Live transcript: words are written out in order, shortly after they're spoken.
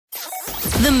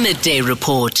The Midday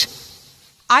Report.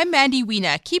 I'm Mandy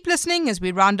Wiener. Keep listening as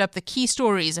we round up the key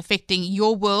stories affecting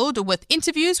your world with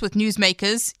interviews with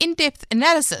newsmakers, in-depth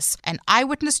analysis, and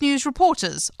eyewitness news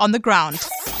reporters on the ground.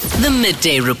 The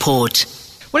Midday Report.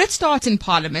 Well, let's start in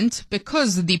Parliament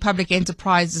because the Public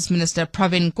Enterprises Minister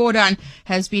Pravin Gordhan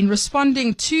has been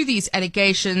responding to these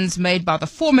allegations made by the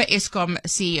former Eskom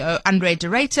CEO Andre de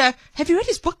Ruyter. Have you read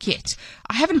his book yet?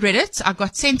 I haven't read it. I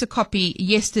got sent a copy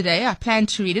yesterday. I plan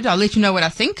to read it. I'll let you know what I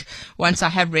think once I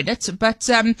have read it. But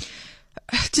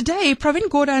today, Pravin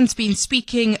Gordhan's been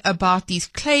speaking about these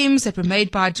claims that were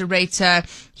made by de Ruyter.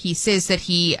 He says that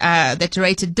that de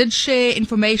Ruyter did share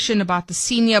information about the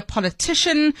senior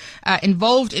politician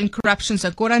involved in corruption.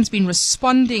 So Gordhan's been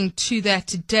responding to that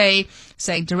today,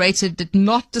 saying de Ruyter did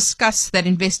not discuss that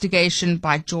investigation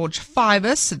by George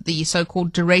Fivers, the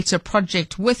so-called de Ruyter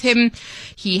project, with him.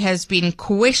 He has been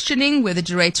questioning whether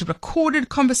de Ruyter recorded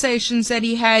conversations that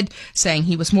he had, saying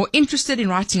he was more interested in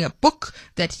writing a book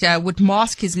that would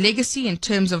mask his legacy in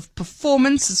terms of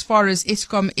performance as far as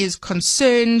Eskom is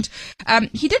concerned.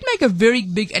 He did make a very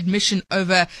big admission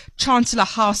over Chancellor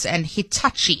House and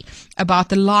Hitachi about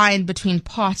the line between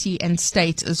party and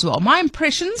state as well. My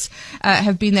impressions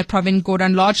have been that Pravin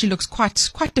Gordhan largely looks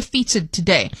quite defeated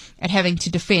today at having to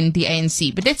defend the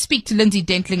ANC. But let's speak to Lindsay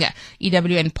Dentlinger,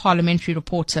 EWN parliamentary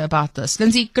reporter, about this.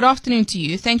 Lindsay, good afternoon to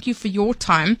you. Thank you for your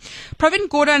time. Pravin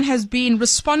Gordhan has been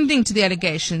responding to the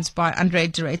allegations by Andre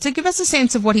de Ruyter. Give us a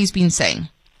sense of what he's been saying.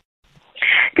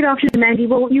 Good afternoon, Mandy.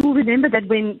 Well, you will remember that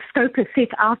when Scopa set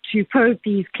out to probe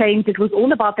these claims, it was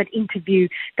all about that interview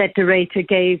that de Ruyter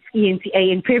gave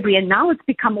ENCA in February, and now it's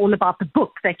become all about the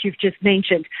book that you've just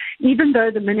mentioned. Even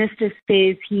though the minister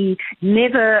says he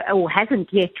never or hasn't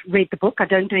yet read the book, I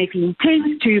don't know if he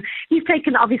intends to, he's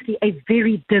taken obviously a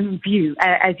very dim view,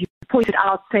 as you pointed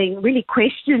out, saying, really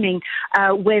questioning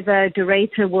whether de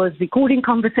Ruyter was recording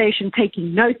conversation,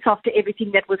 taking notes after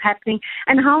everything that was happening,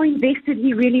 and how invested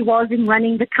he really was in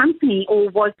running the company, or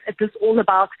was this all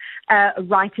about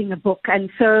writing a book? And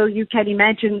so you can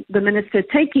imagine the minister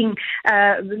taking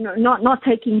not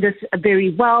taking this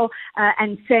very well,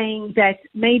 and saying that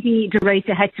maybe de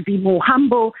Ruyter had to be more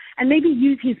humble and maybe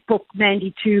use his book,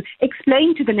 Mandy, to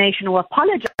explain to the nation or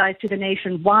apologize to the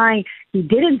nation why he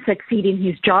didn't succeed in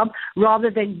his job, rather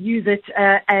than use it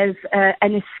as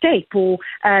an escape or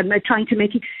trying to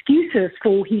make excuses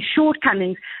for his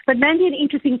shortcomings. But Mandy, an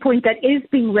interesting point that is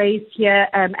being raised here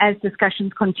as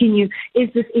discussions continue is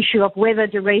this issue of whether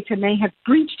de Ruyter may have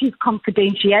breached his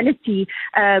confidentiality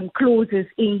clauses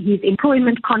in his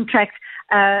employment contract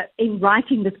in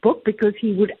writing this book, because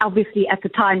he would obviously at the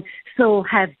time still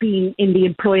have been in the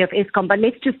employ of Eskom. But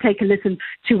let's just take a listen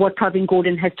to what Pravin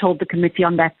Gordhan has told the committee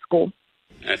on that score.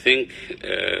 I think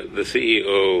the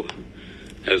CEO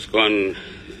has done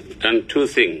two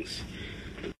things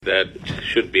that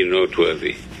should be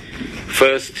noteworthy.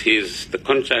 First is the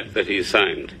contract that he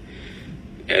signed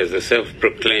as a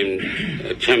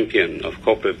self-proclaimed champion of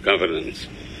corporate governance,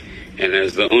 and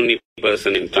as the only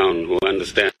person in town who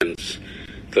understands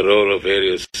the role of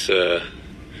various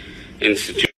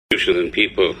institutions and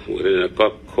people within a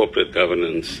corporate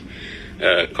governance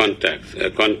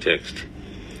context.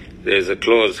 There's a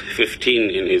clause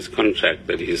 15 in his contract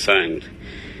that he signed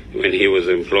when he was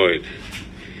employed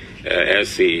as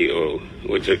CEO,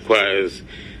 which requires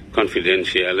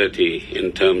confidentiality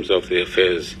in terms of the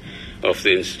affairs of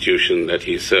the institution that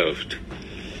he served.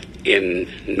 In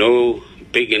no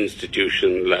big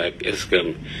institution like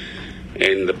Eskom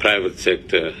in the private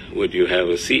sector would you have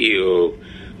a CEO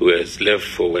who has left,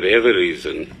 for whatever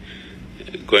reason,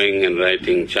 going and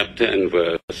writing chapter and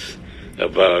verse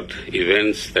about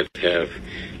events that have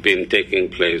been taking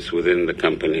place within the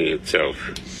company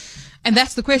itself. And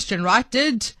that's the question, right?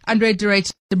 Did Andre de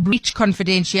Ruyter breach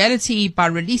confidentiality by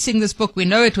releasing this book? We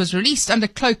know it was released under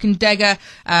cloak and dagger.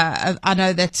 I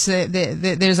know that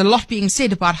there's a lot being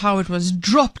said about how it was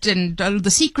dropped and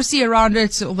the secrecy around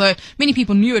it, although many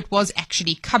people knew it was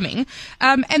actually coming.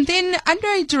 And then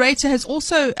Andre de Ruyter has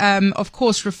also, of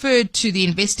course, referred to the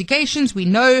investigations. We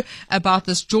know about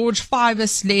this George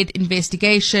Fivers-led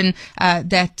investigation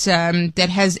that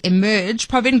has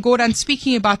emerged. Pravin Gordhan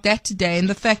speaking about that today, and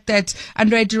the fact that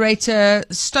Andre de Ruyter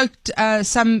stoked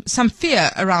some fear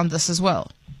around this as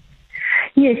well.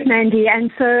 Yes, Mandy. And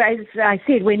so, as I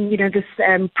said, when,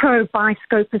 this probe by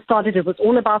Scopa started, it was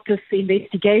all about this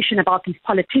investigation about these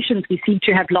politicians. We seem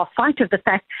to have lost sight of the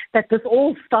fact that this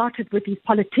all started with these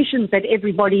politicians that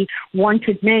everybody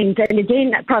wanted named. And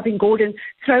again, Pravin Gordhan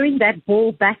throwing that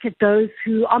ball back at those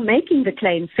who are making the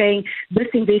claim, saying this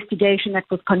investigation that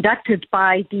was conducted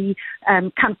by the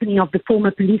company of the former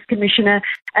police commissioner,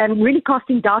 really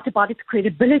casting doubt about its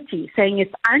credibility, saying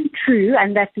it's untrue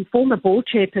and that the former board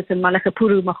chairperson,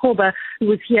 Malakapuru Makgoba, who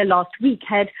was here last week,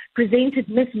 had presented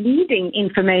misleading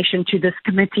information to this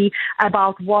committee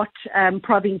about what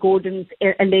Pravin Gordhan's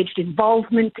alleged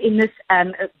involvement in this.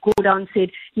 Gordhan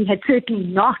said he had certainly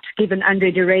not given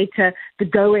Andre de Ruyter the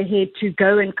go-ahead to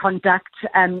go and conduct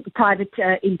private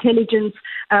intelligence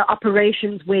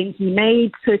operations when he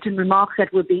made certain remarks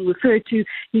that were being referred to.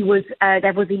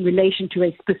 That was in relation to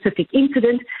a specific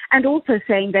incident, and also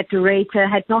saying that de Ruyter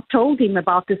had not told him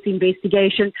about this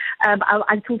investigation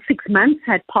until 6 months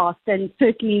had passed, and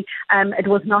certainly it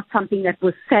was not something that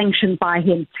was sanctioned by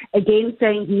him. Again,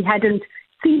 saying he hadn't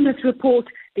seen this report,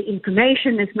 the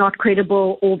information is not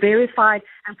credible or verified,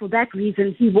 and for that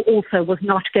reason he also was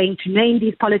not going to name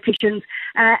these politicians,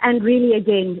 and really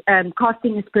again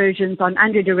casting aspersions on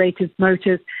Andre de Ruyter's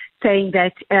motives, saying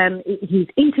that his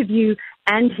interview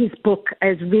and his book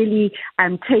has really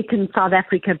taken South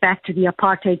Africa back to the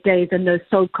apartheid days and those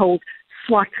so-called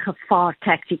swart gevaar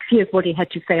tactics. Here's what he had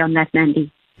to say on that,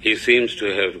 Mandy. He seems to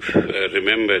have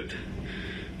remembered,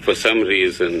 for some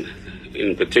reason,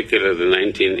 in particular the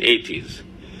 1980s,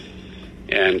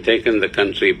 and taken the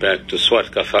country back to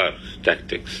swart gevaar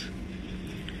tactics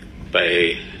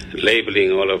by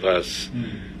labeling all of us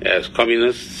as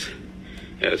communists,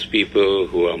 as people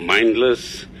who are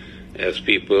mindless, as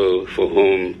people for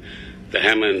whom the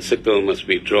hammer and sickle must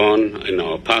be drawn in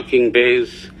our parking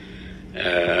bays,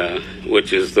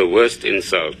 which is the worst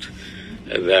insult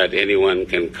that anyone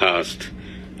can cast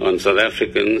on South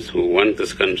Africans who want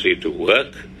this country to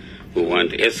work, who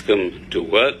want Eskom to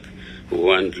work, who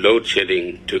want load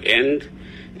shedding to end,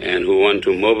 and who want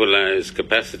to mobilize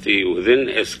capacity within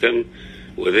Eskom,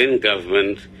 within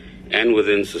government, and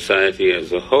within society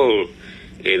as a whole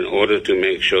in order to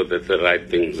make sure that the right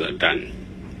things are done.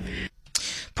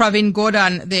 Pravin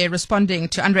Gordhan there responding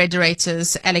to Andre de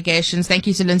Ruyter's allegations. Thank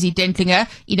you to Lindsay Dentlinger,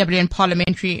 EWN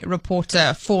parliamentary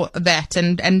reporter, for that.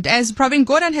 And as Pravin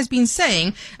Gordhan has been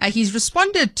saying, he's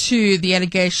responded to the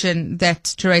allegation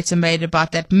that de Ruyter made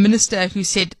about that minister who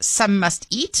said some must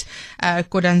eat.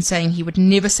 Gordhan saying he would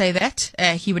never say that.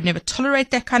 He would never tolerate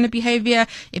that kind of behavior.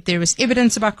 If there is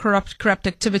evidence about corrupt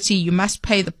activity, you must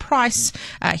pay the price.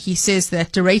 He says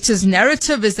that de Ruyter's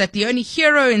narrative is that the only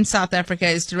hero in South Africa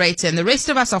is de Ruyter and the rest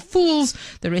of us are fools,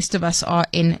 the rest of us are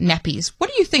in nappies. What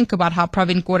do you think about how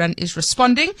Pravin Gordhan is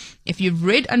responding? If you've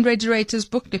read Andre de Ruyter's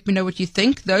book, let me know what you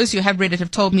think. Those who have read it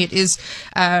have told me it is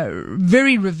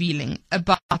very revealing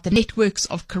about the networks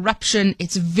of corruption.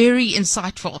 It's very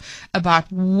insightful about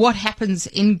what happens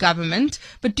in government.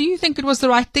 But do you think it was the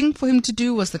right thing for him to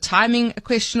do? Was the timing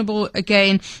questionable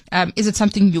again? Is it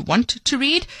something you want to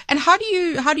read? And how do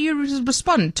you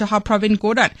respond to how Pravin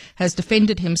Gordhan has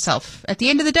defended himself? At the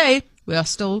end of the day, we are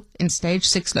still in stage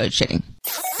 6 load shedding.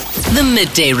 The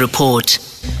Midday Report.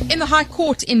 In the High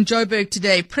Court in Joburg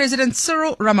today, President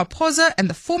Cyril Ramaphosa and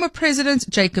the former President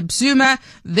Jacob Zuma,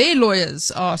 their lawyers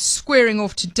are squaring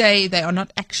off today. Cyril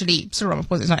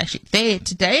Ramaphosa is not actually there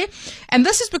today. And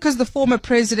this is because the former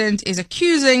president is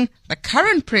accusing the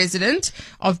current president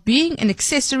of being an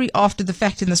accessory after the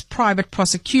fact in this private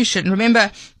prosecution.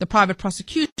 Remember, the private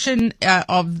prosecution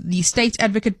of the state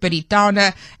advocate Biddy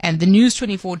Downer and the News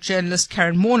 24 journalist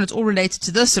Karen Morn. It's all related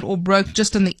to this. It all broke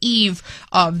just on the eve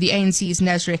of the ANC's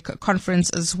Nasrec conference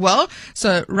as well.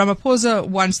 So Ramaphosa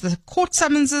wants the court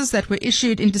summonses that were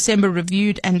issued in December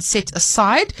reviewed and set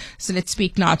aside. So let's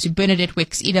speak now to Bernadette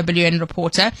Wicks, EWN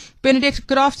reporter. Bernadette,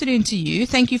 good afternoon to you.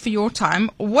 Thank you for your time.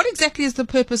 What exactly is the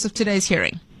purpose of today's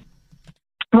hearing?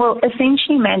 Well,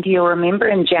 essentially, Mandy, you'll remember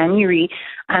in January,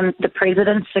 the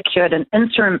president secured an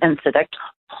interim interdict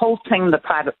halting the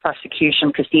private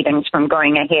prosecution proceedings from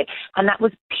going ahead. And that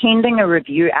was pending a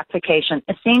review application,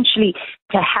 essentially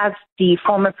to have the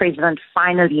former president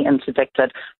finally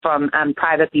interdicted from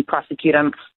privately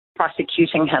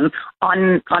prosecuting him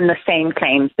on the same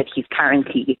claims that he's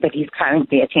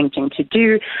currently attempting to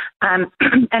do. And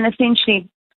essentially,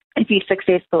 if he's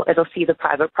successful, it'll see the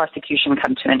private prosecution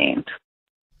come to an end.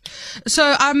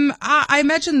 So I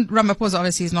imagine Ramaphosa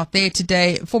obviously is not there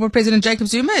today. Former President Jacob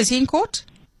Zuma, is he in court?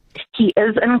 He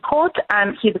is in court.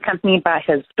 He's accompanied by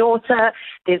his daughter.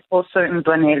 There's also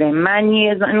Mbonele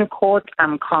Manye is in court.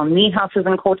 Carl Niehaus is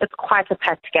in court. It's quite a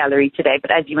packed gallery today.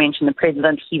 But as you mentioned, the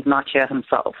president, he's not here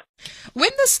himself. When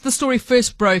the story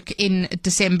first broke in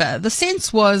December, the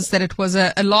sense was that it was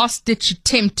a last-ditch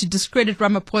attempt to discredit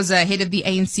Ramaphosa ahead of the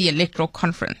ANC electoral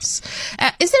conference.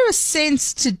 Is there a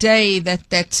sense today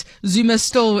that Zuma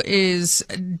still is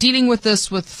dealing with this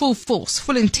with full force,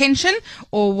 full intention,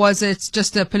 or was it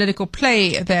just a political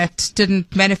play that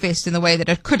didn't manifest in the way that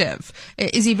it could have?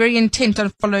 Is he very intent on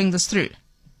following this through?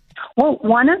 Well,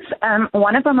 one of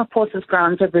Ramaphosa's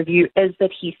grounds of review is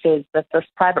that he says that this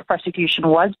private prosecution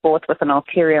was bought with an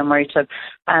ulterior motive,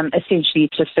 essentially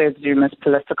to serve Zuma's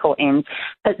political ends.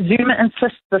 But Zuma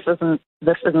insists this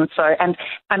isn't so. And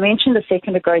I mentioned a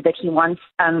second ago that he wants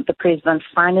the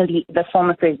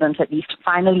former president at least,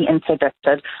 finally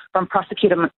interdicted from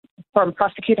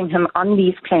prosecuting him on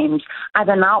these claims,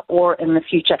 either now or in the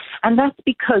future. And that's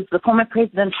because the former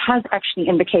president has actually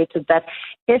indicated that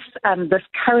if this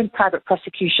current private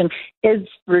prosecution is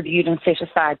reviewed and set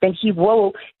aside, then he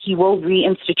will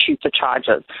reinstitute the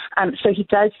charges. So he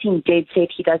does seem dead set.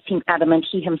 He does seem adamant.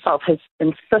 He himself has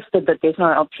insisted that there's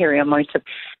no ulterior motive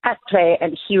at play,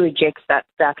 and he rejects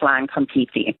that line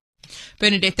completely.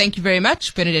 Bernadette, thank you very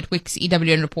much. Bernadette Wicks,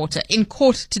 EWN reporter. In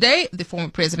court today, the former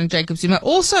president Jacob Zuma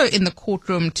also in the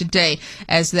courtroom today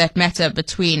as that matter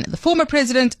between the former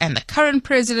president and the current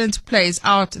president plays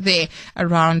out there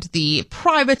around the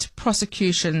private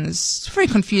prosecutions. It's very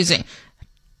confusing.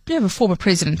 You have a former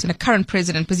president and a current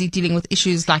president busy dealing with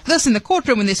issues like this in the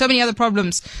courtroom when there's so many other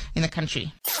problems in the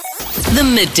country. The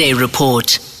Midday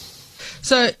Report.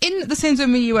 So in the Senzo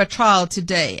Mjiwa trial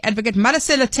today, Advocate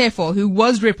Madasela Tefo, who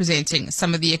was representing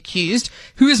some of the accused,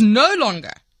 who is no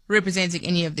longer representing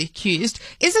any of the accused,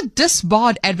 is a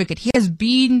disbarred advocate. He has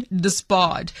been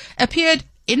disbarred. Appeared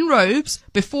in robes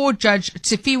before Judge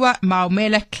Tsifiwa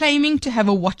Maumela, claiming to have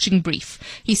a watching brief.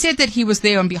 He said that he was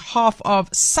there on behalf of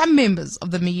some members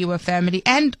of the Mjiwa family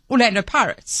and Orlando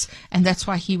Pirates, and that's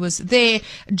why he was there.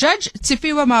 Judge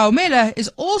Tsifiwa Maumela is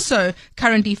also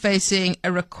currently facing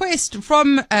a request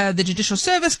from the Judicial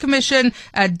Service Commission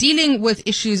dealing with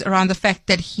issues around the fact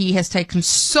that he has taken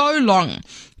so long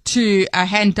to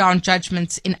hand down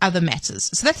judgments in other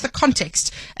matters. So that's the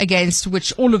context against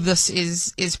which all of this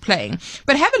is playing.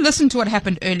 But have a listen to what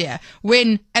happened earlier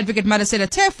when Advocate Madasela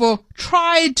Tefo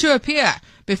tried to appear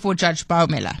before Judge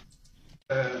Maumela.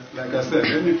 Like I said,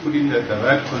 let me put it in the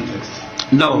right context.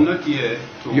 No. I'm not here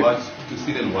to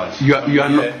sit and watch. You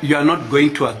are not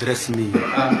going to address me.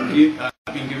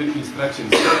 I've been given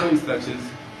several instructions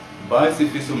by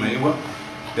Sifiso Maiwa,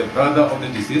 the brother of the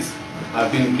deceased.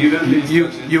 I've been given the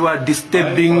instructions.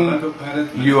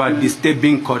 You are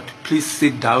disturbing court. Please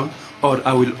sit down, or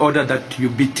I will order that you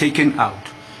be taken out.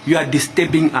 You are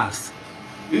disturbing us.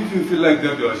 If you feel like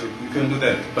that, Your Worship, you can do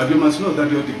that. But you must know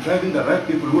that you are depriving the right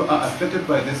people who are affected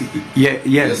by this. Yes.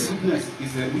 This witness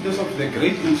is a witness of the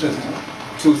great interest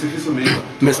to Sifiso Maiwa,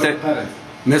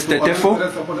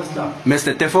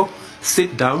 Mr. Tefo,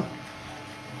 sit down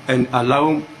and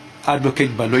allow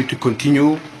Advocate Baloy to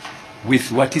continue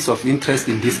with what is of interest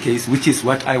in this case, which is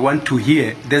what I want to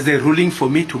hear. There's a ruling for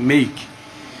me to make,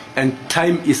 and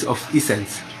time is of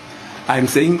essence. I'm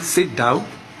saying sit down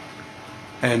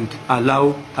and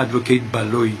allow Advocate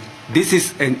Baloy. This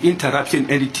is an interruption,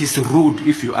 and it is rude,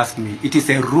 if you ask me. It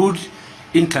is a rude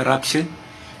interruption,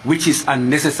 which is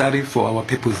unnecessary for our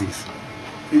purposes.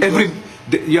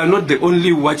 You are not the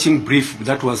only watching brief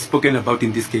that was spoken about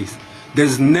in this case.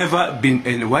 There's never been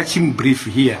a watching brief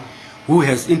here who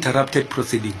has interrupted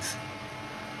proceedings.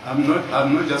 I'm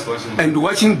not just watching. And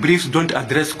watching briefs don't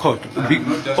address court.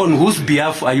 On whose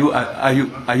behalf are you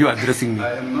addressing me?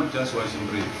 I am not just watching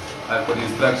briefs. I've got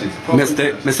instructions.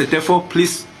 Mr. Tefo,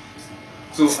 please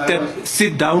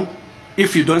sit down.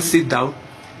 If you don't sit down,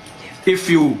 if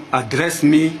you address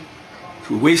me,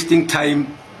 wasting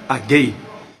time again.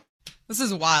 This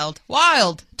is wild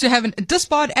to have a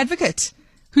disbarred advocate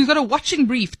who's got a watching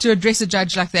brief to address a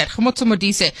judge like that. Khomotso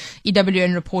Modise,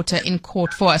 EWN reporter in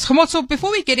court for us. Khomotso, before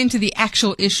we get into the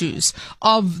actual issues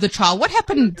of the trial, what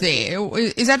happened there?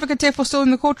 Is Advocate Tefo still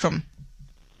in the courtroom?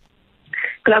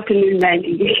 Good afternoon,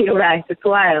 Mandy. You're right. It's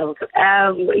wild.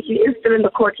 He is still in the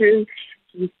courtroom.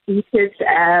 He's seated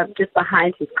just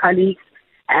behind his colleagues,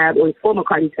 or his former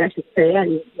colleagues, I should say,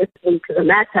 and listening to the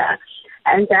matter.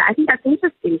 And I think that's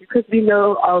interesting because we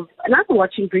know of another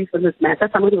watching brief on this matter,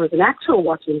 somebody who was an actual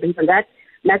watching brief, and that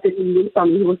matter he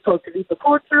was told to leave the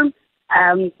courtroom.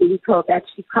 He was told that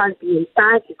she can't be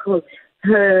inside because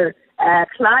her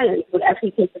client would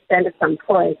actually take the stand at some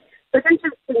point. So it's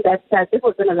interesting that this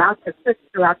was allowed to persist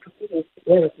throughout proceedings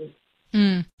together with me.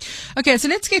 Okay, so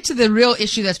let's get to the real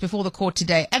issue that's before the court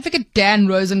today. Advocate Dan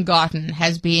Rosengarten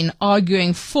has been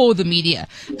arguing for the media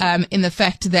in the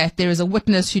fact that there is a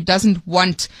witness who doesn't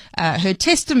want her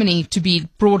testimony to be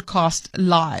broadcast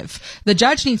live. The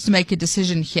judge needs to make a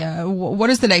decision here. What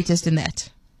is the latest in that?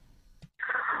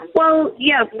 Well,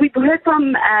 yeah, we've heard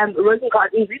from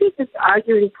Rosengarten really just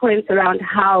arguing points around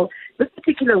how this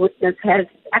particular witness has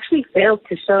actually failed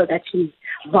to show that she's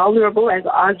vulnerable, as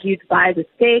argued by the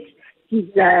state. He's,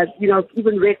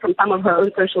 even read from some of her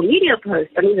own social media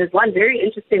posts. I mean, there's one very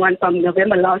interesting one from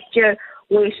November last year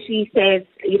where she says,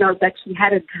 that she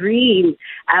had a dream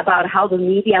about how the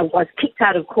media was kicked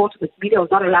out of court. The media was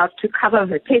not allowed to cover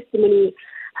her testimony,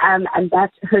 and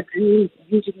that her dreams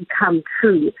usually come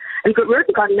true. And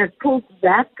Rosengarten has pulled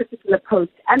that particular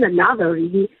post and another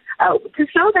really to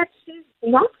show that she's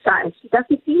not shy. She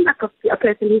doesn't seem like a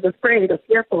person who's afraid or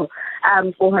fearful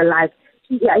for her life.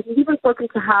 He's even spoken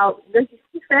to how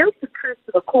he failed to prove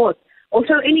to the court or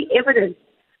show any evidence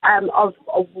of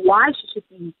why she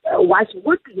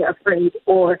would be afraid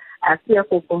or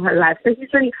fearful for her life. So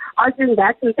he's really arguing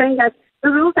that and saying that the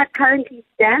rule that currently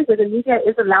stands, where the media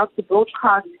is allowed to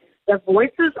broadcast the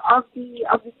voices of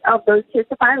those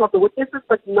testifying, of the witnesses,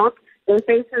 but not their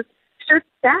faces, should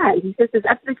stand. He says there's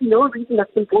absolutely no reason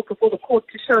that's been brought before the court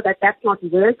to show that that's not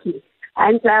working.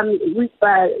 And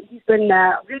he's been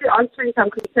really answering some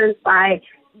concerns by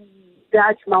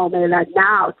Judge Maumela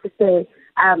now to say,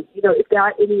 if there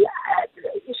are any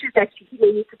issues that he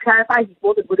may need to clarify, he's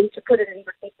more than willing to put it in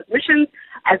written submissions,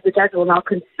 as the judge will now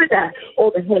consider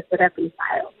all the heads that have been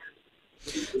filed.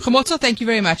 Khomotso, thank you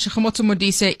very much. Khomotso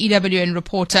Modise, EWN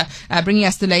reporter, bringing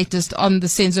us the latest on the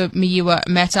Senzo Meyiwa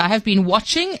matter. I have been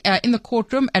watching in the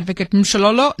courtroom, Advocate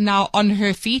Mshololo now on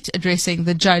her feet addressing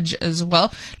the judge as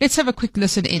well. Let's have a quick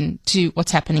listen in to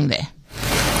what's happening there.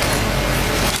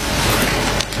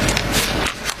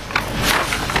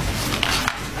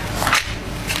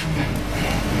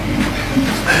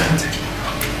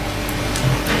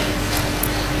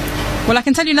 Well, I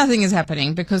can tell you nothing is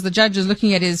happening because the judge is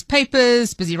looking at his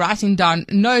papers, busy writing down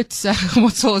notes.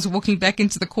 Khomotso is walking back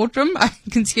into the courtroom. I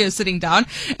can see her sitting down.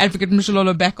 Advocate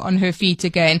Mshololo back on her feet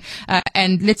again.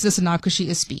 And let's listen now because she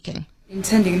is speaking.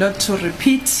 Intending not to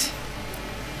repeat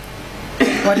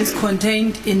what is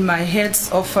contained in my heads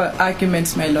of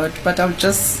arguments, my lord, but I'll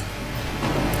just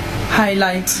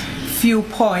highlight few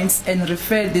points and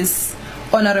refer this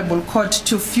honorable court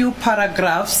to few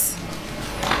paragraphs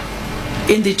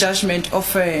in the judgment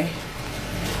of the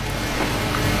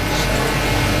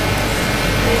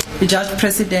judge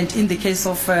president in the case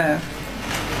of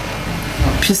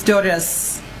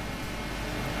Pistorius,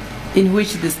 in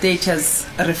which the state has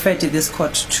referred this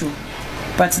court to.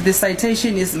 But the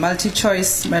citation is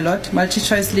multi-choice, my lord,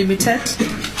 multi-choice limited,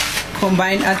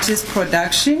 combined artist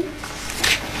production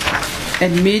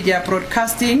and media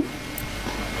broadcasting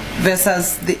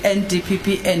versus the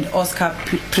NDPP and Oscar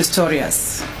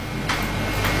Pistorius.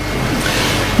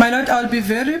 My lord, I'll be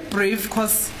very brief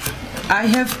because I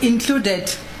have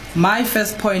included my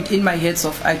first point in my heads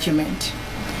of argument.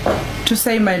 To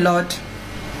say, my lord,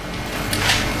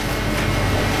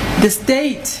 the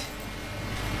state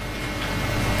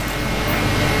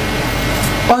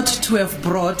ought to have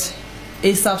brought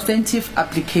a substantive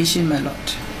application, my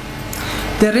lord.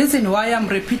 The reason why I'm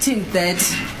repeating that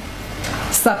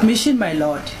submission, my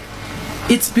lord,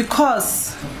 it's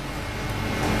because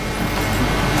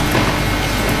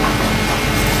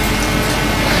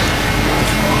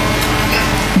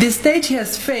the state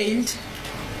has failed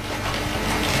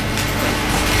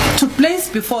to place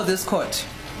before this court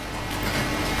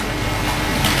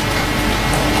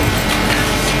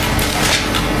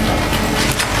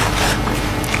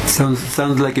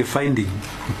sounds like a finding.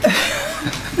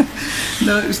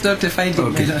 No, it's not a finding,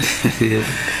 okay. My lord. Yeah.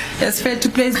 Has failed to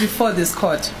place before this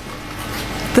court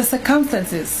the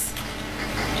circumstances,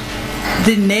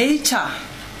 the nature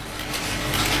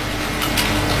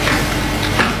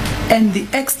and the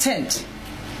extent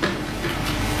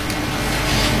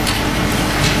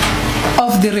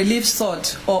of the relief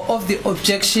sought or of the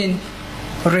objection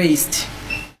raised.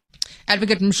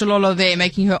 Advocate Mshololo there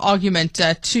making her argument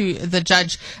to the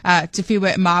judge,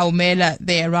 Tafiwe Maumela,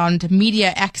 there around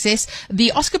media access.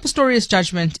 The Oscar Pistorius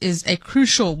judgment is a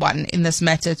crucial one in this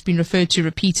matter. It's been referred to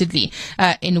repeatedly,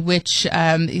 in which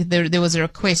there was a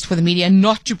request for the media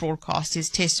not to broadcast his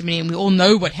testimony, and we all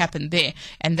know what happened there.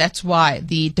 And that's why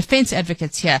the defense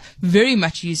advocates here very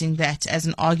much using that as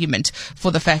an argument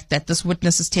for the fact that this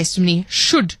witness's testimony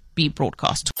should be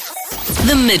broadcast.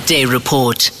 The Midday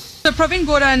Report. So Pravin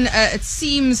Gordhan, it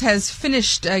seems, has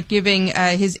finished giving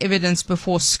his evidence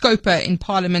before Scopa in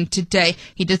Parliament today.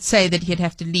 He did say that he'd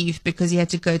have to leave because he had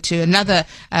to go to another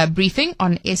briefing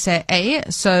on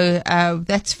SAA. So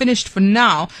that's finished for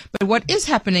now. But what is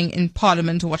happening in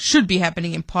Parliament, or what should be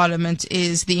happening in Parliament,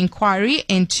 is the inquiry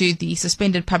into the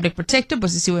suspended public protector,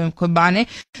 Bosisiwe Mkhwebane.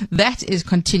 That is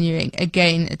continuing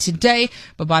again today.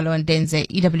 Babalo and Denze,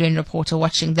 EWN reporter,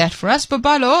 watching that for us.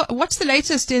 Babalo, what's the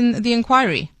latest in the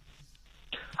inquiry?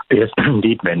 Yes,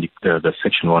 indeed, Mandy. The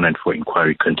Section 194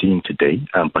 inquiry continuing today,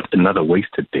 but another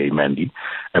wasted day, Mandy.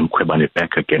 Mkhwebane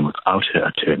back again without her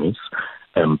attorneys.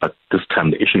 But this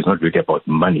time the issue is not really about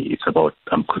money. It's about,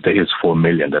 because there is 4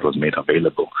 million that was made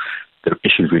available. The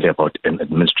issue is really about an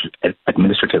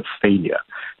administrative failure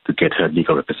to get her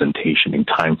legal representation in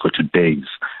time for today's,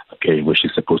 where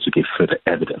she's supposed to give further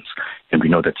evidence. And we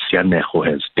know that Sianeho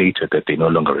has stated that they're no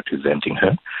longer representing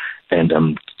her.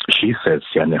 And she says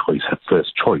Sianeho is her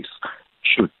first choice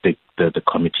should the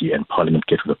committee and Parliament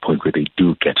get to the point where they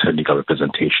do get her legal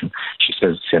representation. She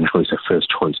says Sianeho is her first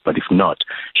choice, but if not,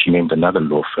 she named another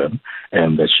law firm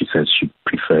that she says she'd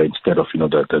prefer instead of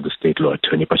the state law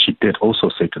attorney. But she did also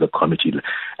say to the committee,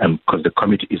 because the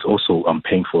committee is also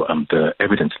paying for the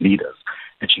evidence leaders,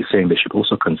 and she's saying they should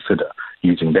also consider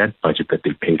using that budget that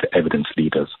they pay the evidence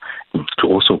leaders to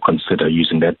also consider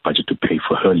using that budget to pay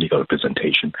for her legal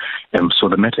representation. So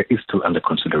the matter is still under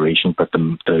consideration, but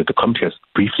the committee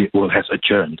has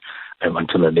adjourned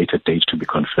until a later date to be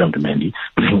confirmed, Mandy,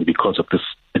 because of this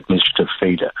administrative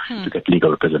failure to get legal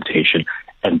representation.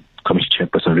 And Committee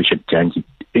Chairperson Richard Janji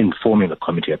informing the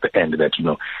committee at the end that,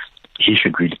 he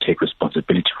should really take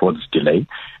responsibility for this delay,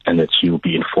 and that he will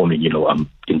be informing,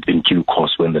 in due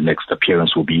course when the next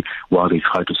appearance will be, while they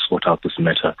try to sort out this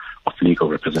matter of legal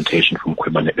representation from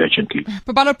Mkhwebane urgently.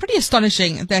 Babalo, pretty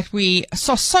astonishing that we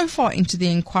saw so far into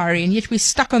the inquiry, and yet we're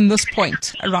stuck on this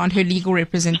point around her legal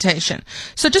representation.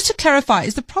 So just to clarify,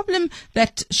 is the problem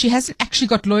that she hasn't actually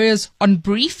got lawyers on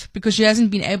brief because she hasn't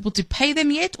been able to pay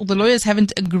them yet, or the lawyers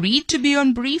haven't agreed to be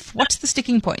on brief? What's the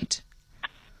sticking point?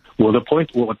 Well, the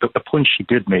point she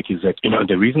did make is that,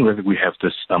 the reason why we have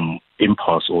this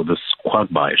impasse or this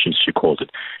quagmire, she called it,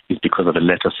 is because of a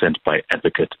letter sent by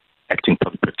Advocate Acting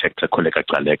Public Protector Koleka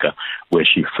Gcaleka, where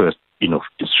she first,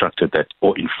 instructed that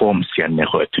or informed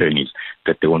Sianeho attorneys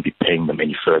that they won't be paying them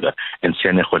any further. And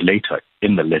Sianeho later,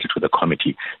 in the letter to the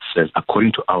committee, says,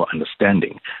 according to our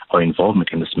understanding, our involvement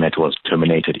in this matter was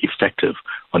terminated effective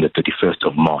on the 31st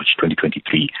of March,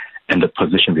 2023, and the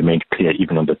position remained clear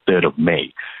even on the 3rd of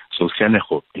May. So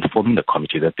Sianeho informing the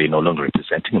committee that they're no longer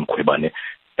representing Mkhwebane,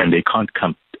 and they can't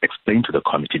come explain to the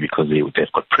committee because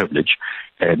they've got privilege.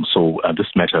 And so this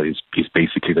matter is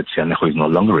basically that Sianeho is no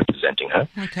longer representing her,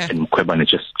 and Mkhwebane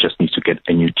just needs to get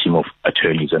a new team of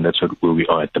attorneys, and that's where we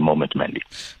are at the moment, Mandy.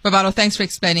 Babalo, thanks for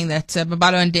explaining that.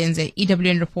 Babalo and Denze,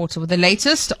 EWN reporter, with the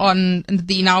latest on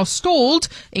the now stalled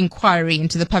inquiry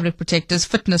into the public protector's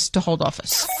fitness to hold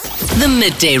office. The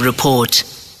Midday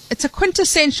Report. It's a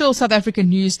quintessential South African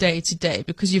news day today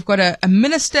because you've got a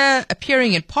minister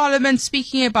appearing in Parliament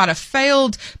speaking about a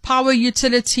failed power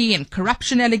utility and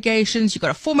corruption allegations. You've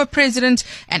got a former president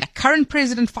and a current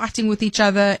president fighting with each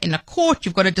other in a court.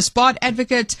 You've got a disbarred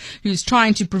advocate who's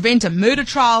trying to prevent a murder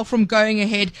trial from going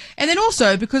ahead. And then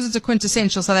also, because it's a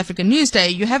quintessential South African news day,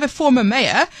 you have a former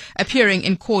mayor appearing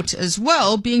in court as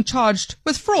well, being charged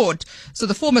with fraud. So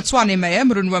the former Tshwane mayor,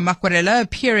 Murunwa Makwarela,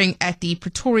 appearing at the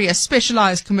Pretoria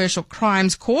Specialized Commercial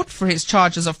Crimes Court for his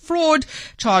charges of fraud,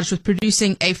 charged with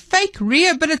producing a fake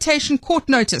rehabilitation court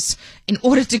notice in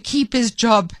order to keep his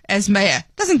job as mayor.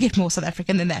 Doesn't get more South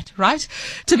African than that, right?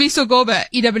 Tabiso Goba,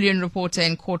 EWN reporter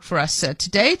in court for us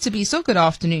today. Tabiso, good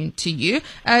afternoon to you.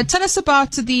 Tell us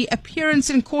about the appearance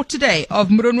in court today of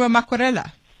Murunwa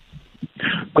Makwarela.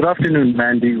 Good afternoon,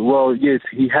 Mandy. Well, yes,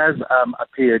 he has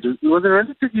appeared. It was a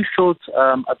relatively short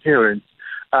appearance.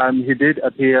 He did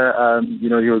appear, he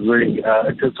was wearing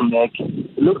a turtleneck.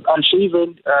 He looked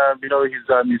unshaven,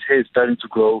 his hair is starting to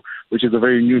grow, which is a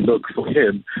very new look for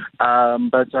him.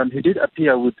 But he did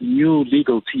appear with a new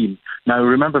legal team. Now,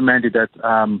 remember, Mandy, that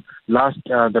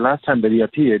the last time that he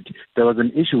appeared, there was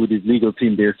an issue with his legal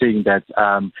team. They were saying that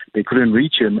they couldn't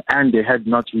reach him and they had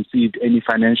not received any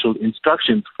financial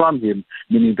instructions from him,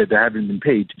 meaning that they haven't been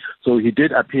paid. So he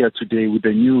did appear today with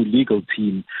a new legal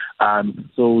team.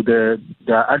 So the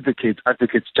advocate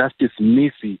Justice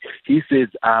Missy, he says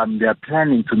they are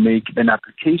planning to make an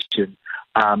application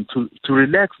to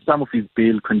relax some of his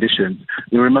bail conditions.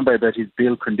 You remember that his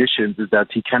bail conditions is that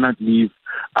he cannot leave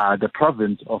the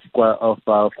province of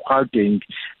Gauteng,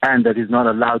 and that he's not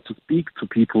allowed to speak to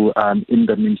people in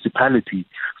the municipality.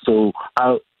 So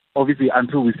obviously,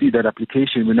 until we see that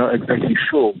application, we're not exactly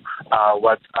sure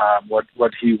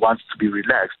what he wants to be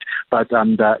relaxed. But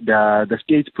the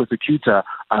state prosecutor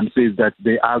says that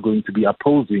they are going to be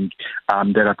opposing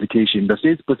that application. The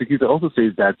state prosecutor also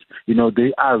says that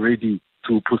they are ready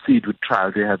to proceed with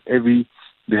trial.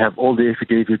 They have all the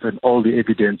affidavits and all the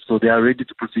evidence, so they are ready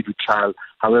to proceed with trial.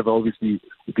 However, obviously,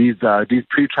 these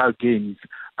pre-trial games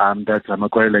that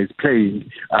Makwarela is playing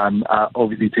are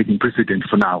obviously taking precedent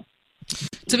for now.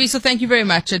 Tabiso, thank you very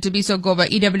much. Tabiso Goba,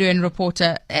 EWN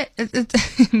reporter.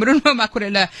 Murunwa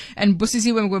Makwarela and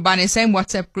Busisiwe Mgwebane, same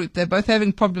WhatsApp group. They're both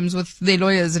having problems with their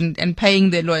lawyers and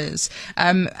paying their lawyers.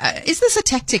 Is this a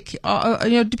tactic?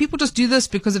 Do people just do this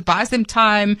because it buys them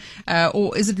time,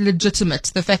 or is it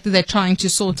legitimate? The fact that they're trying to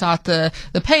sort out the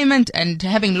payment and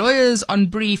having lawyers on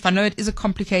brief. I know it is a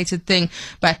complicated thing,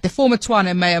 but the former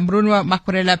Tshwane Mayor Murunwa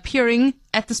Makwarela appearing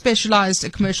at the Specialized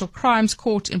Commercial Crimes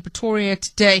Court in Pretoria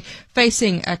today,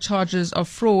 facing charges of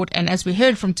fraud. And as we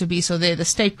heard from Tabiso there, the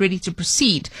state ready to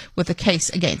proceed with a case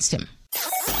against him.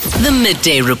 The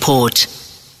Midday Report.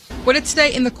 Well, it's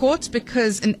today in the courts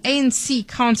because an ANC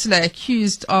councillor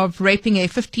accused of raping a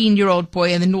 15-year-old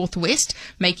boy in the Northwest,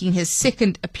 making his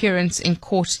second appearance in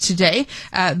court today.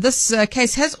 This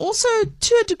case has also,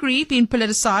 to a degree, been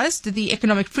politicised. The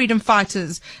Economic Freedom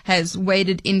Fighters has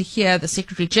waded in here. The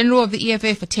Secretary-General of the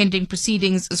EFF attending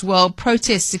proceedings as well.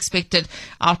 Protests expected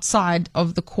outside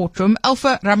of the courtroom.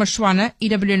 Alpha Ramashwana,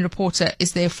 EWN reporter,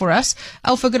 is there for us.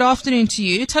 Alpha, good afternoon to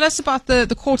you. Tell us about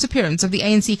the court appearance of the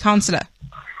ANC councillor.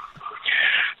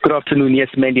 Good afternoon. Yes,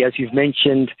 Mandy, as you've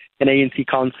mentioned, an ANC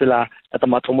councillor at the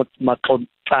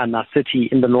Matlotlana city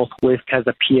in the Northwest has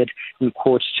appeared in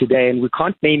court today. And we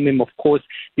can't name him, of course,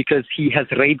 because he has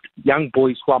raped young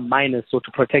boys who are minors. So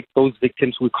to protect those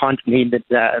victims, we can't name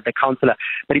the councillor.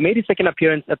 But he made his second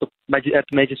appearance at the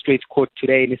Magistrates Court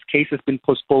today, and his case has been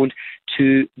postponed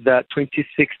to the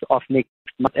 26th of next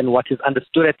month. And what is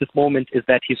understood at this moment is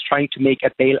that he's trying to make a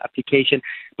bail application,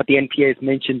 but the NPA has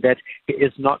mentioned that he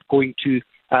is not going to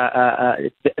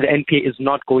the NPA is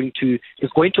going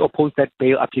to oppose that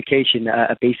bail application,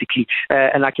 basically.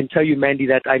 And I can tell you, Mandy,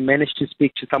 that I managed to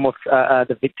speak to some of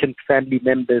the victims' family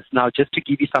members. Now, just to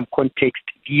give you some context,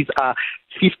 these are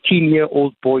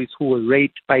 15-year-old boys who were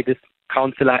raped by this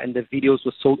councillor, and the videos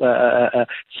were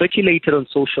circulated on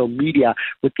social media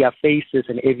with their faces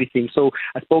and everything. So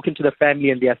I've spoken to the family,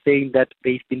 and they are saying that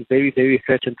they've been very, very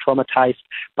hurt and traumatized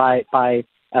by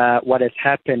what has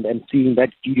happened, and seeing that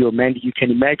video. Mandy, you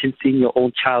can imagine seeing your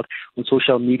own child on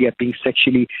social media being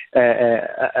sexually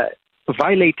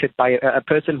violated by a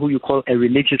person who you call a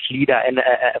religious leader and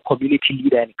a community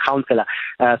leader and counselor.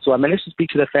 So I managed to speak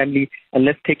to the family, and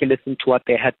let's take a listen to what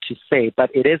they had to say. But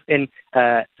it is in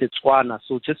Setswana.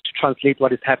 So just to translate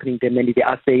what is happening there, Mandy, they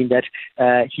are saying that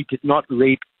he did not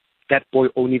rape that boy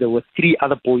only. There were 3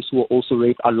 other boys who were also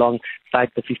raped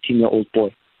alongside the 15-year-old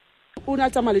boy. Una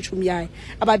tsama le tshumi yae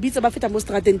aba bitsa ba feta mo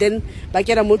strateng then ba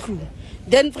kena mo tlung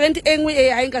then friend engwe e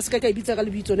ha nka se ka bitsa ka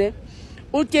lebitso ne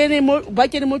o kene mo ba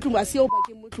kene mo tlung a se o ba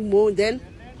kene mo tlung mo then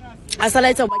a sala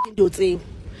etsa ba kene tseo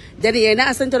then yena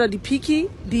a sentela di piki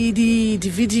di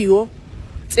video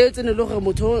tseo tsene lo gore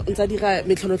motho ntsa dira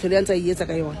metlhonotlholo ya ntsa e etsa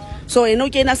ka yona so eno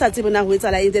ke ena sa tsebe na go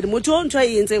etsa la eng then motho ntho a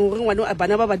entseng gore ngwana a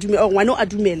bana ba dume o ngwana a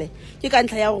dumele ke ka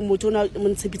ntlha ya gore motho na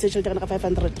mo ntshepitse tšhelete ka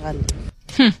 500 rand.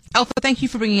 Alpha, thank you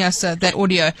for bringing us that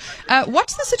audio.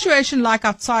 What's the situation like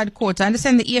outside court? I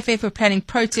understand the EFF are planning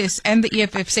protests and the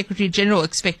EFF Secretary General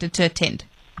expected to attend.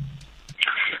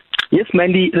 Yes,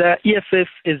 Mandy, the EFF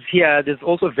is here. There's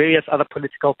also various other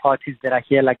political parties that are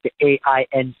here, like the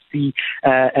AINC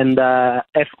and the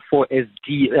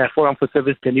F4SD, Forum for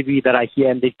Service Delivery, that are here.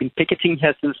 And they've been picketing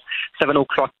here since 7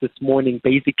 o'clock this morning,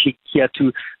 basically here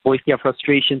to voice their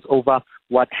frustrations over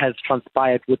what has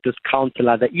transpired with this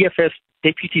councillor. The EFF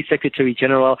Deputy Secretary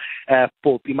General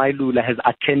Pope Imailula has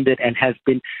attended and has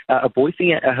been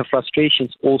voicing her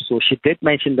frustrations also. She did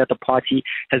mention that the party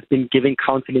has been giving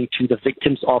counseling to the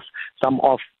victims of some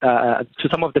of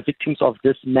the victims of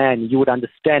this man. You would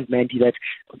understand, Mandy, that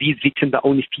these victims are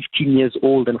only 15 years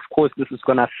old, and of course this is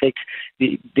going to affect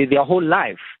their whole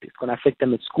life. It's going to affect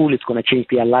them at school. It's going to change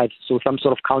their lives. So some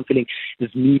sort of counseling is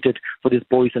needed for these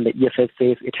boys, and the EFF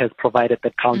says it has provided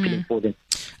that counseling for them.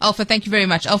 Alpha, thank you very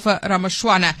much. Alpha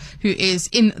Ramashwana, who is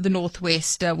in the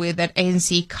Northwest, where that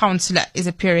ANC councillor is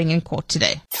appearing in court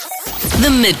today.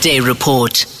 The Midday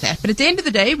Report. But at the end of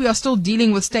the day, we are still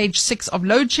dealing with stage 6 of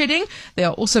load shedding. There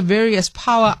are also various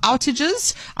power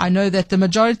outages. I know that the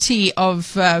majority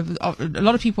of a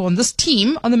lot of people on this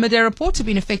team on the Midday Report have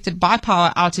been affected by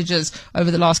power outages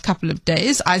over the last couple of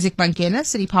days. Isaac Mangena,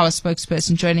 City Power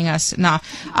spokesperson, joining us now.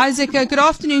 Isaac, good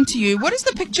afternoon to you. What is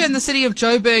the picture in the city of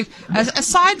Joburg,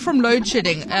 aside from load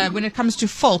shedding, when it comes to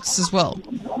faults as well?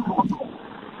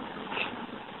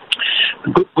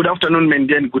 Good afternoon,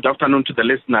 Mandy, and good afternoon to the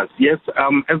listeners. Yes,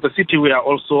 as the city, we are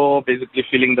also basically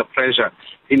feeling the pressure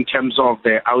in terms of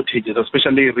the outages,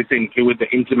 especially recently with the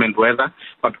inclement weather,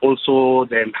 but also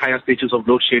the higher stages of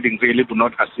load shedding really do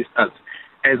not assist us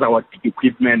as our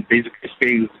equipment basically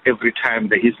fails every time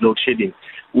there is load shedding.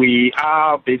 We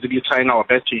are basically trying our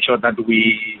best to ensure that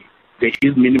there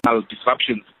is minimal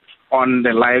disruptions on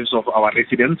the lives of our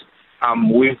residents.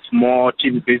 With more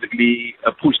teams basically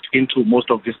pushed into most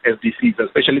of these SDCs,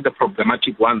 especially the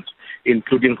problematic ones,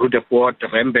 including Rudeport,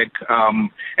 Rembek,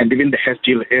 and even the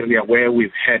Hestil area, where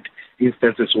we've had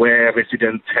instances where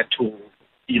residents had to,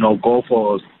 go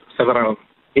for several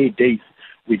 8 days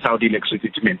without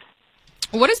electricity.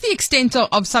 What is the extent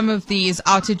of some of these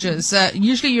outages?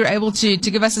 Usually you're able to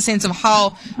give us a sense of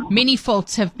how many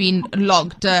faults have been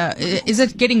logged. Is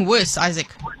it getting worse, Isaac?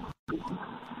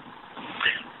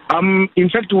 In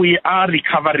fact, we are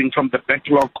recovering from the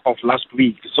backlog of last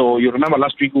week. So you remember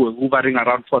last week we were hovering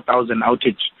around 4,000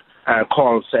 outage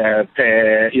calls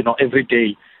every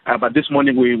day. But this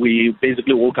morning we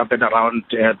basically woke up at around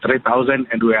 3,000,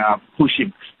 and we are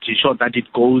pushing to ensure that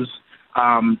it goes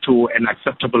to an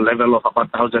acceptable level of about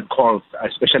 1,000 calls,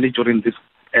 especially during this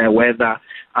weather,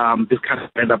 this kind of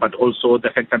weather, but also the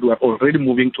fact that we are already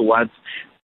moving towards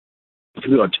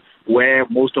period where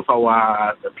most of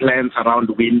our plans around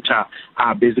winter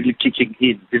are basically kicking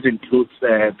in. This includes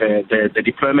the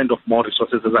deployment of more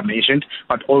resources, as I mentioned,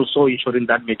 but also ensuring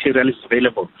that material is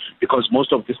available, because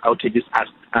most of these outages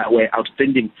were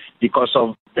outstanding because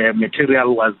of the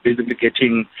material was basically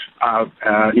getting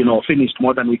finished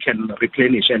more than we can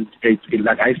replenish. And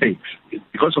like I say,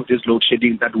 because of this load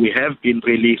shedding that we have been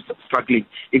really struggling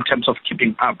in terms of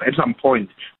keeping up. At some point,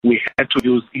 we had to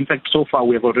use, in fact, so far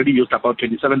we have already used about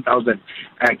 27,000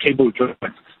 cable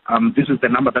joints. This is the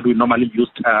number that we normally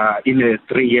used in a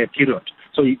 3-year period.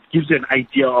 So it gives you an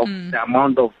idea of the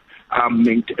amount of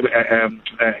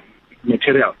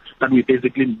material that we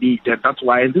basically need. And that's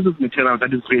why, and this is material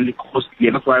that is really costly,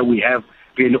 and that's why we have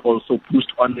really also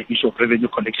pushed on the issue of revenue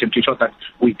collection to ensure that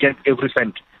we get every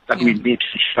cent that we need,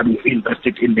 that we invest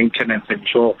it in maintenance and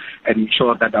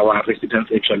ensure that our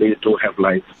residents actually do have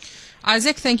lives.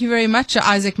 Isaac, thank you very much.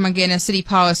 Isaac Mangena, City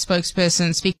Power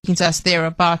spokesperson, speaking to us there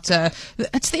about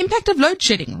it's the impact of load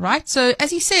shedding, right? So as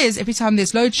he says, every time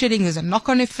there's load shedding, there's a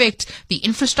knock-on effect. The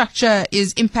infrastructure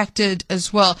is impacted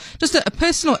as well. Just a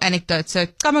personal anecdote. So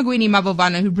Kamagwini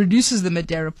Mabovana, who produces the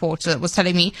Midday Report, was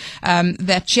telling me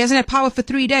that she hasn't had power for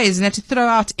 3 days and had to throw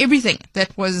out everything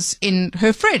that was in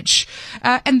her fridge.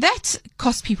 And that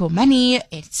costs people money.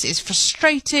 It's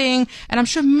frustrating. And I'm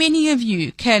sure many of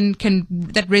you can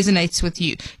that resonates with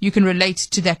you. You can relate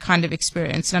to that kind of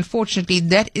experience. And unfortunately,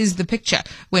 that is the picture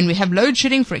when we have load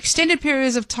shedding for extended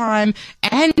periods of time,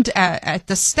 and at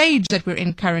the stage that we're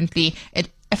in currently, it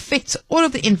affects all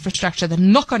of the infrastructure, the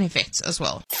knock-on effects as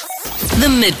well. The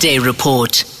Midday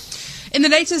Report. In the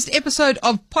latest episode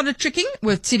of Politricking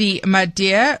with Tidi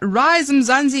Madia, Rise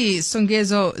Mzansi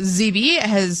Songezo Zibi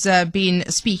has been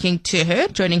speaking to her,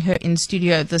 joining her in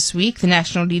studio this week. The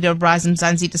national leader of Rise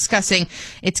Mzansi discussing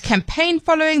its campaign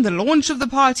following the launch of the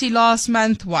party last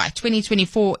month, why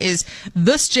 2024 is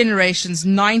this generation's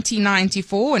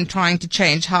 1994, and trying to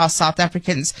change how South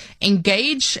Africans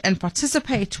engage and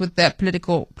participate with their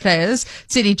political players.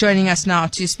 Tidi joining us now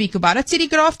to speak about it. Tidi,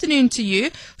 good afternoon to you.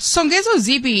 Songezo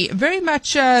Zibi, very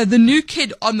much the new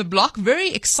kid on the block,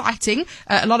 very exciting,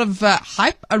 a lot of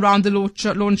hype around the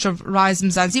launch of Rise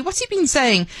Mzansi. What's he been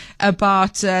saying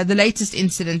about the latest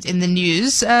incident in the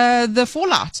news, the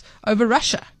fallout over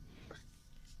Russia?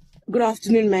 Good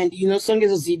afternoon, Mandy.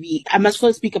 Songezo Zibi, I must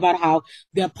first speak about how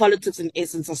their politics in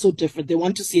essence are so different. They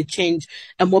want to see a change,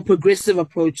 a more progressive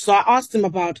approach. So I asked him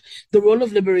about the role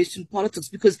of liberation politics,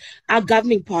 because our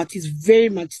governing party is very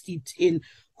much steeped in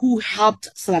who helped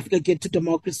South Africa get to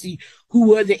democracy, who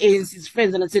were the ANC's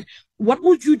friends. And I said, what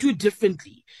would you do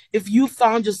differently if you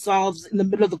found yourselves in the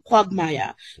middle of the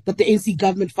quagmire that the ANC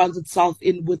government finds itself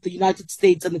in with the United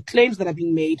States and the claims that are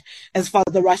being made as far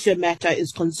as the Russia matter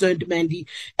is concerned, Mandy?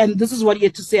 And this is what he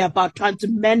had to say about trying to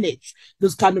manage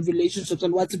those kind of relationships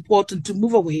and what's important to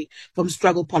move away from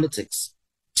struggle politics.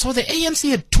 So the ANC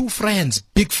had two friends,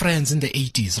 big friends in the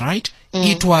 80s, right?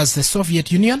 It was the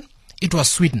Soviet Union it was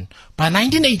Sweden. By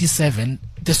 1987,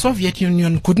 the Soviet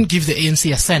Union couldn't give the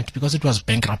ANC a cent because it was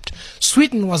bankrupt.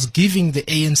 Sweden was giving the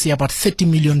ANC about $30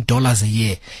 million a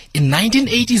year. In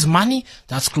 1980s money,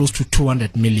 that's close to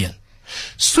 200 million.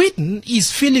 Sweden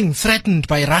is feeling threatened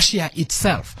by Russia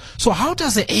itself. So how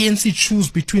does the ANC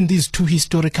choose between these two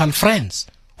historical friends?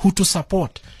 Who to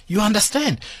support? You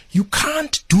understand? You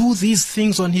can't do these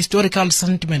things on historical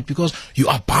sentiment because you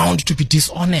are bound to be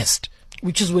dishonest.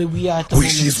 Which is where we are at the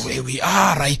moment. Which is where we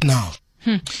are right now.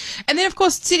 And then, of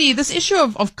course, Tidi, this issue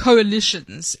of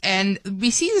coalitions, and we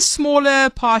see the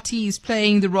smaller parties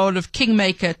playing the role of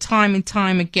kingmaker time and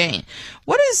time again.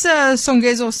 What is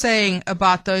Songezo saying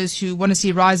about those who want to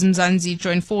see Rise Mzansi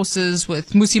join forces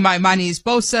with Musi Maimani's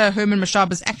BOSA, Herman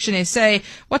Mashaba's Action SA?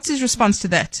 What's his response to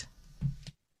that?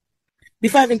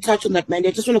 Before I even touch on that, Mandy,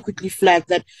 I just want to quickly flag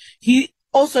that he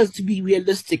also has to be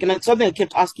realistic, and that's something I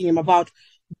kept asking him about.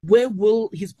 Where will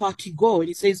his party go? And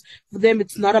he says, for them,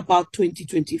 it's not about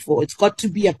 2024. It's got to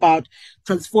be about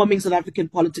transforming South African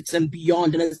politics and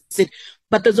beyond. And as I said,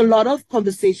 but there's a lot of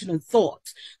conversation and thought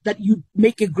that you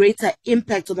make a greater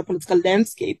impact on the political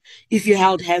landscape if you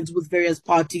held hands with various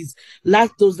parties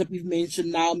like those that we've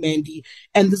mentioned now, Mandy.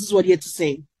 And this is what he had to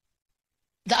say.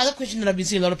 The other question that I've been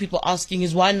seeing a lot of people asking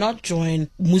is why not join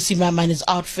Musi Maimani's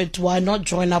outfit? Why not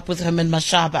join up with Herman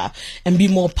Mashaba and be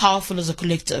more powerful as a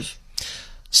collective?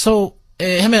 So,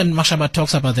 Herman Mashaba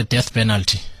talks about the death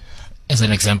penalty as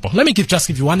an example. Let me just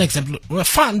give you one example, a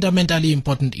fundamentally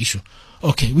important issue.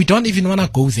 Okay, we don't even want to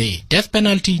go there. Death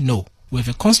penalty, no. We have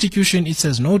a constitution, it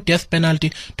says no death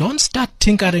penalty. Don't start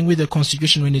tinkering with the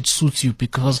constitution when it suits you,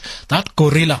 because that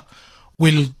gorilla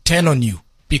will turn on you,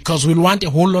 because we'll want a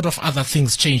whole lot of other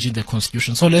things changed in the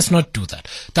constitution. So let's not do that.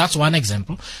 That's one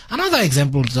example. Another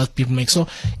example that people make. So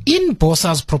in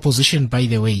BOSA's proposition, by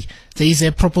the way, there is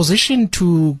a proposition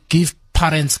to give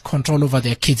parents control over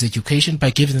their kids' education by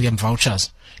giving them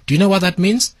vouchers. Do you know what that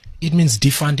means? It means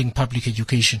defunding public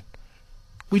education.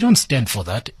 We don't stand for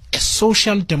that. A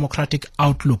social democratic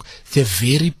outlook, the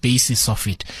very basis of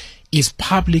it, is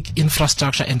public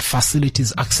infrastructure and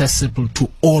facilities accessible to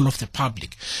all of the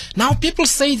public. Now, people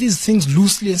say these things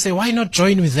loosely and say, why not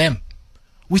join with them?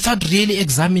 Without really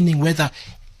examining whether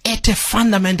at a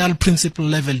fundamental principle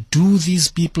level, do these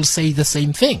people say the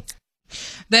same thing?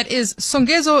 That is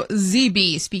Songezo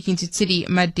Zibi speaking to Tidi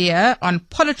Madea on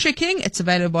Politricking. It's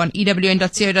available on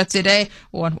ewn.co.za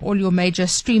or on all your major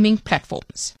streaming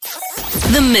platforms.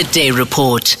 The Midday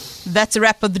Report. That's a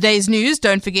wrap of the day's news.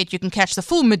 Don't forget you can catch the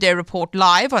full Midday Report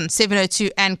live on 702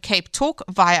 and Cape Talk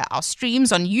via our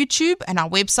streams on YouTube and our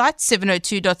website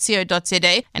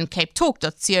 702.co.za and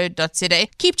capetalk.co.za.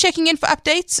 Keep checking in for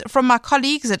updates from my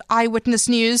colleagues at Eyewitness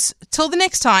News. Till the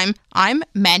next time, I'm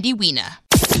Mandy Wiener.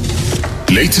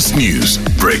 Latest news,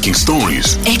 breaking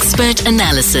stories, expert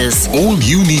analysis. All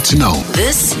you need to know.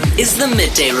 This is the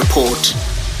Midday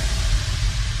Report.